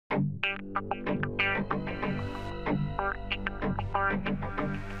It's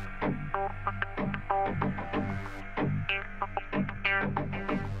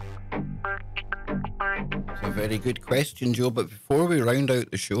a very good question, Joe. But before we round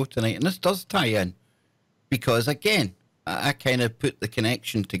out the show tonight, and this does tie in, because again, I kind of put the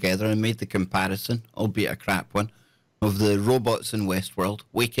connection together and made the comparison, albeit a crap one, of the robots in Westworld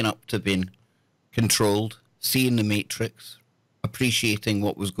waking up to being controlled, seeing the Matrix, appreciating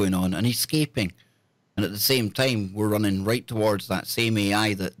what was going on, and escaping. And at the same time, we're running right towards that same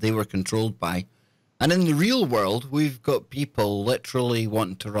AI that they were controlled by. And in the real world, we've got people literally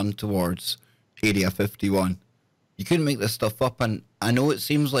wanting to run towards Area 51. You couldn't make this stuff up, and I know it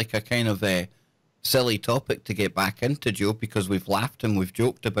seems like a kind of a silly topic to get back into, Joe, because we've laughed and we've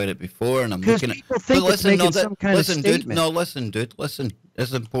joked about it before, and I'm looking at... People think it's making some kind of statement. Dude, no, listen, dude, listen.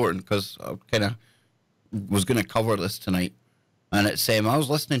 It's important, because I kind of was going to cover this tonight. And it's I was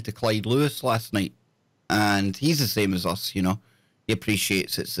listening to Clyde Lewis last night, and he's the same as us, you know. He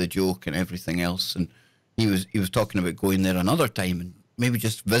appreciates it's a joke and everything else, and he was talking about going there another time and maybe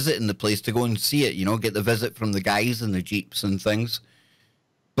just visiting the place to go and see it, you know, get the visit from the guys in the Jeeps and things.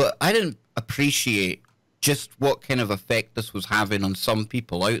 But I didn't appreciate just what kind of effect this was having on some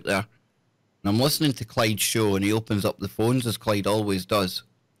people out there. And I'm listening to Clyde's show, and he opens up the phones, as Clyde always does.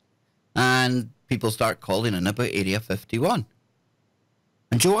 And people start calling in about Area 51.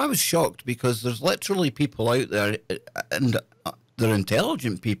 And Joe, I was shocked, because there's literally people out there, and they're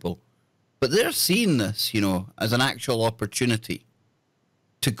intelligent people, but they're seeing this, you know, as an actual opportunity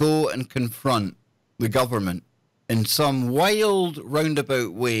to go and confront the government in some wild,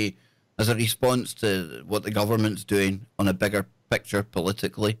 roundabout way as a response to what the government's doing on a bigger picture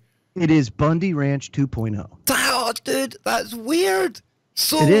politically. It is Bundy Ranch 2.0. Oh, dude, that's weird.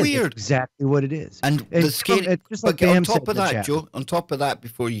 So weird. It's exactly what it is. And the scary, just like on top of that, Joe, on top of that,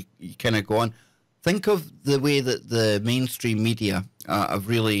 before you kind of go on, think of the way that the mainstream media have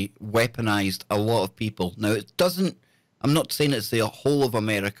really weaponized a lot of people. Now, it doesn't, I'm not saying it's the whole of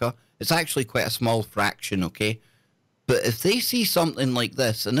America. It's actually quite a small fraction, okay? But if they see something like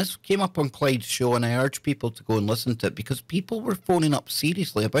this, and this came up on Clyde's show, and I urge people to go and listen to it, because people were phoning up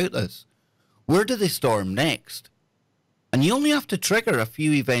seriously about this. Where do they storm next? And you only have to trigger a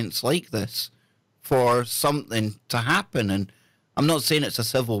few events like this for something to happen. And I'm not saying it's a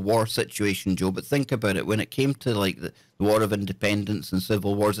civil war situation, Joe, but think about it. When it came to like the War of Independence and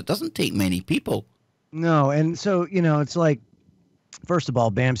civil wars, it doesn't take many people. No, and so, you know, it's like, first of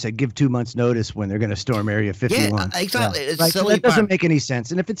all, Bam said give 2 months notice when they're going to storm Area 51. Yeah, exactly. Yeah. It's like, silly. That doesn't make any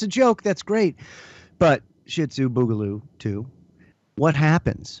sense. And if it's a joke, that's great. But Shih Tzu Boogaloo, too, what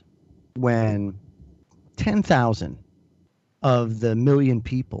happens when 10,000 of the million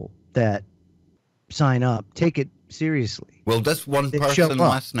people that sign up take it seriously? Well, this one person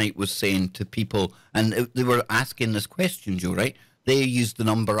last night was saying to people, and they were asking this question, Joe, right? They used the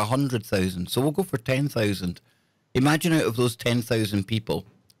number 100,000. So we'll go for 10,000. Imagine out of those 10,000 people,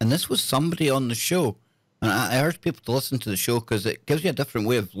 and this was somebody on the show, and I urge people to listen to the show, because it gives you a different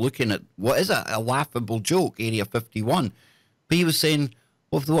way of looking at what is a laughable joke, Area 51. But he was saying,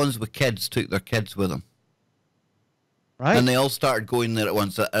 what if the ones with kids took their kids with them? Right. And they all started going there at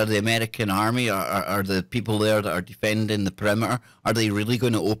once. Are the American army, are the people there that are defending the perimeter, are they really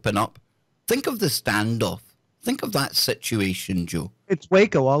going to open up? Think of the standoff. Think of that situation, Joe. It's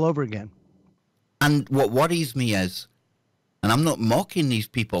Waco all over again. And what worries me is, and I'm not mocking these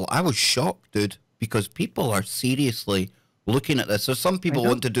people, I was shocked, dude, because people are seriously looking at this. So some people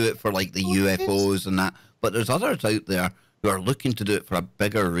want to do it for like the UFOs and that, but there's others out there who are looking to do it for a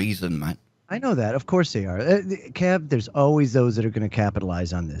bigger reason, man. I know that. Of course they are. Kev, there's always those that are going to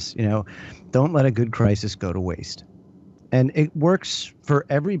capitalize on this. You know, don't let a good crisis go to waste. And it works for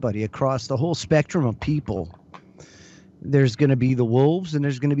everybody across the whole spectrum of people. There's going to be the wolves and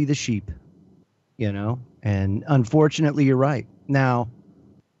there's going to be the sheep, you know, and unfortunately you're right. Now,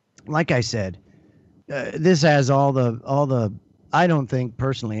 like I said, this has all the, I don't think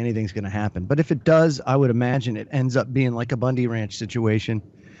personally anything's going to happen, but if it does, I would imagine it ends up being like a Bundy Ranch situation.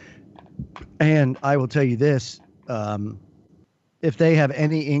 And I will tell you this, if they have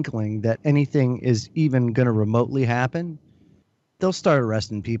any inkling that anything is even going to remotely happen, they'll start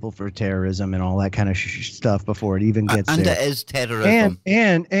arresting people for terrorism and all that kind of stuff before it even gets there. And it is terrorism.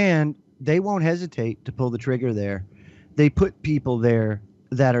 And they won't hesitate to pull the trigger there. They put people there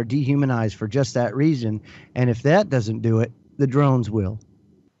that are dehumanized for just that reason. And if that doesn't do it, the drones will,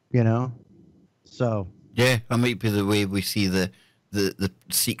 you know? So. Yeah, that might be the way we see the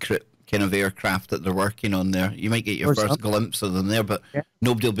secret kind of aircraft that they're working on there. You might get your first glimpse of them there, but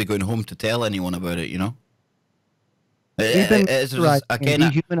nobody will be going home to tell anyone about it, you know? We've been Again,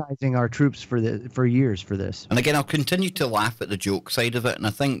 dehumanizing our troops for years for this. And again, I'll continue to laugh at the joke side of it. And I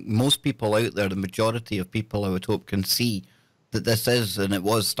think most people out there, the majority of people, I would hope, can see that this is, and it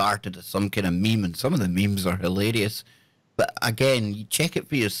was started as some kind of meme, and some of the memes are hilarious. But again, you check it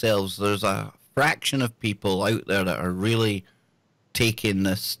for yourselves. There's a fraction of people out there that are really taking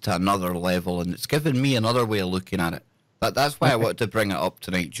this to another level, and it's given me another way of looking at it. That's why I wanted to bring it up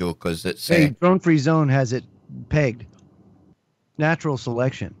tonight, Joe, because it's... Drone Free Zone has it pegged. Natural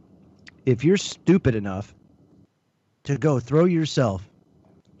selection. If you're stupid enough to go throw yourself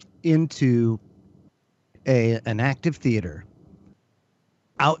into an active theater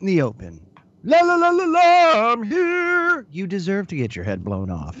out in the open, la la la la la, I'm here, you deserve to get your head blown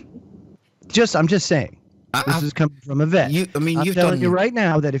off. I'm just saying. This is coming from a vet. I'm telling you right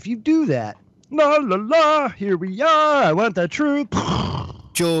now that if you do that, la la la, here we are, I want the truth.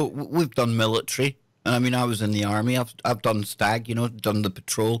 Joe, we've done military. I mean, I was in the army. I've done stag, done the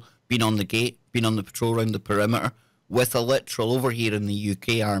patrol, been on the gate, been on the patrol around the perimeter with a literal. Over here in the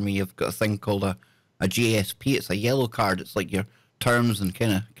UK Army, you've got a thing called a GSP. It's a yellow card. It's like your terms and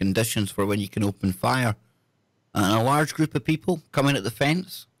kind of conditions for when you can open fire. And a large group of people coming at the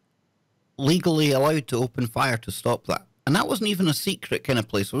fence, legally allowed to open fire to stop that. And that wasn't even a secret kind of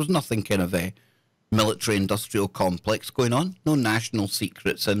place. There was nothing kind of a military industrial complex going on. No national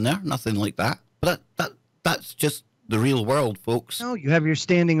secrets in there. Nothing like that. But that's just the real world, folks. No, you have your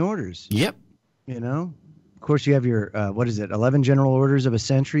standing orders. Yep. Of course, you have your, 11 general orders of a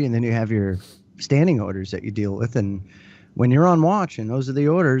century, and then you have your standing orders that you deal with. And when you're on watch, and those are the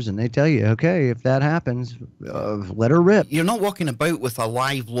orders, and they tell you, okay, if that happens, let her rip. You're not walking about with a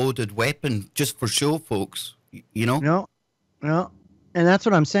live loaded weapon just for show, folks. No. And that's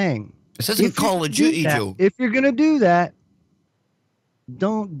what I'm saying. This isn't Call of Duty, Joe. If you're going to do that,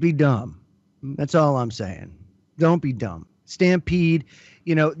 don't be dumb. That's all I'm saying. Don't be dumb. Stampede,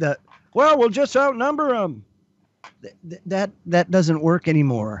 we'll just outnumber them. That doesn't work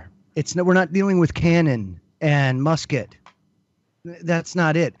anymore. We're not dealing with cannon and musket. That's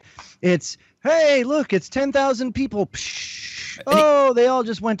not it. It's, hey, look, it's 10,000 people. They all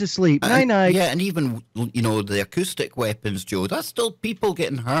just went to sleep. Night. Yeah, and even, the acoustic weapons, Joe, that's still people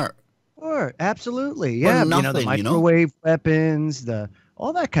getting hurt. Sure, absolutely. Yeah, the microwave weapons,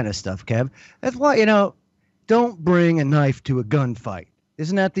 all that kind of stuff, Kev. That's why, don't bring a knife to a gunfight.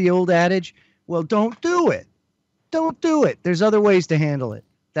 Isn't that the old adage? Well, don't do it. Don't do it. There's other ways to handle it.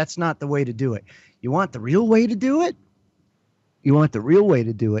 That's not the way to do it. You want the real way to do it? You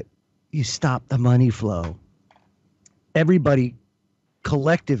stop the money flow. Everybody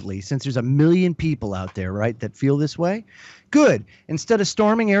collectively, since there's 1 million people out there, right, that feel this way, good. Instead of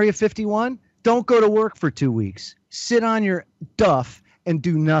storming Area 51, don't go to work for 2 weeks. Sit on your duff and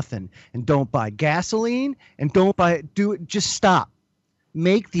do nothing, and don't buy gasoline, and just stop.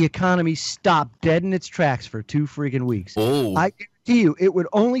 Make the economy stop dead in its tracks for 2 freaking weeks. Oh. I guarantee you, it would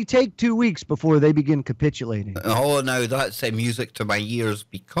only take 2 weeks before they begin capitulating. Oh, now that's music to my ears,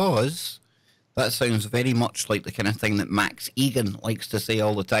 because that sounds very much like the kind of thing that Max Egan likes to say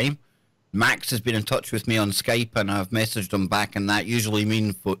all the time. Max has been in touch with me on Skype, and I've messaged him back, and that usually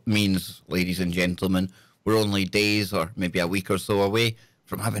means, ladies and gentlemen, we're only days or maybe a week or so away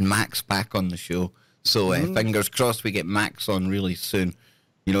from having Max back on the show. So fingers crossed we get Max on really soon.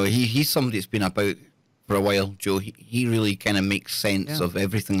 He's somebody that's been about for a while, Joe. He really kind of makes sense of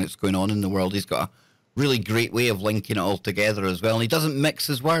everything that's going on in the world. He's got a really great way of linking it all together as well. And he doesn't mix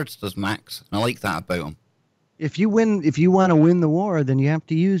his words, does Max? And I like that about him. If you want to win the war, then you have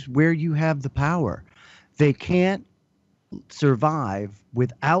to use where you have the power. They can't survive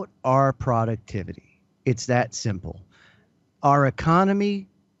without our productivity. It's that simple. Our economy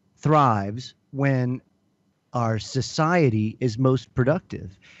thrives when our society is most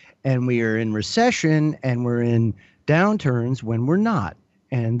productive. And we are in recession, and we're in downturns when we're not.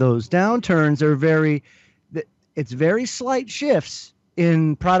 And those downturns are it's very slight shifts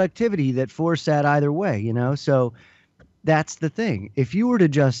in productivity that force that either way, So that's the thing. If you were to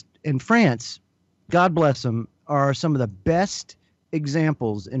just, in France, God bless them, are some of the best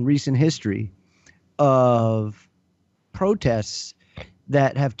examples in recent history of protests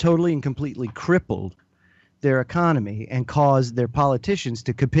that have totally and completely crippled their economy and caused their politicians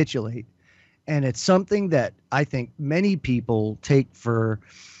to capitulate. And it's something that I think many people take for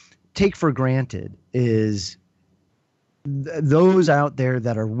granted is those out there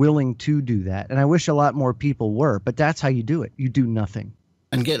that are willing to do that. And I wish a lot more people were, but that's how you do it. You do nothing.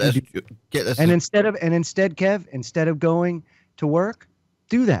 And get this. And instead, Kev, instead of going to work,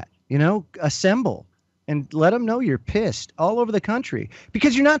 do that, assemble and let them know you're pissed all over the country,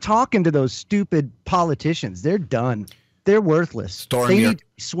 because you're not talking to those stupid politicians. They're done. they're worthless. Storm they your- need to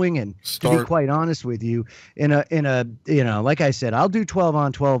be swinging. To Storm- be quite honest with you, in a like I said, I'll do 12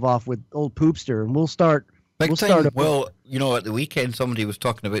 on 12 off with old Poopster, and we'll start. Big we'll time. start. Well, you know, at the weekend somebody was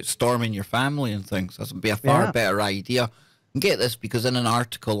talking about storming your family and things. That would be a far better idea. And get this, because in an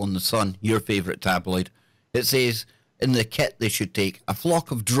article on The Sun, your favourite tabloid, it says in the kit they should take, a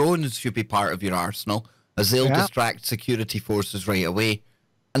flock of drones should be part of your arsenal, as they'll distract security forces right away.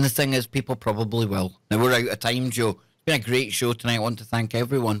 And the thing is, people probably will. Now, we're out of time, Joe. It's been a great show tonight. I want to thank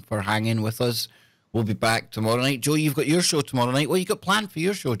everyone for hanging with us. We'll be back tomorrow night. Joe, you've got your show tomorrow night. What you got planned for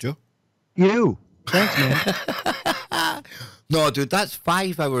your show, Joe? You. Thanks, man. No, dude, that's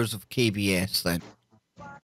 5 hours of KBS then.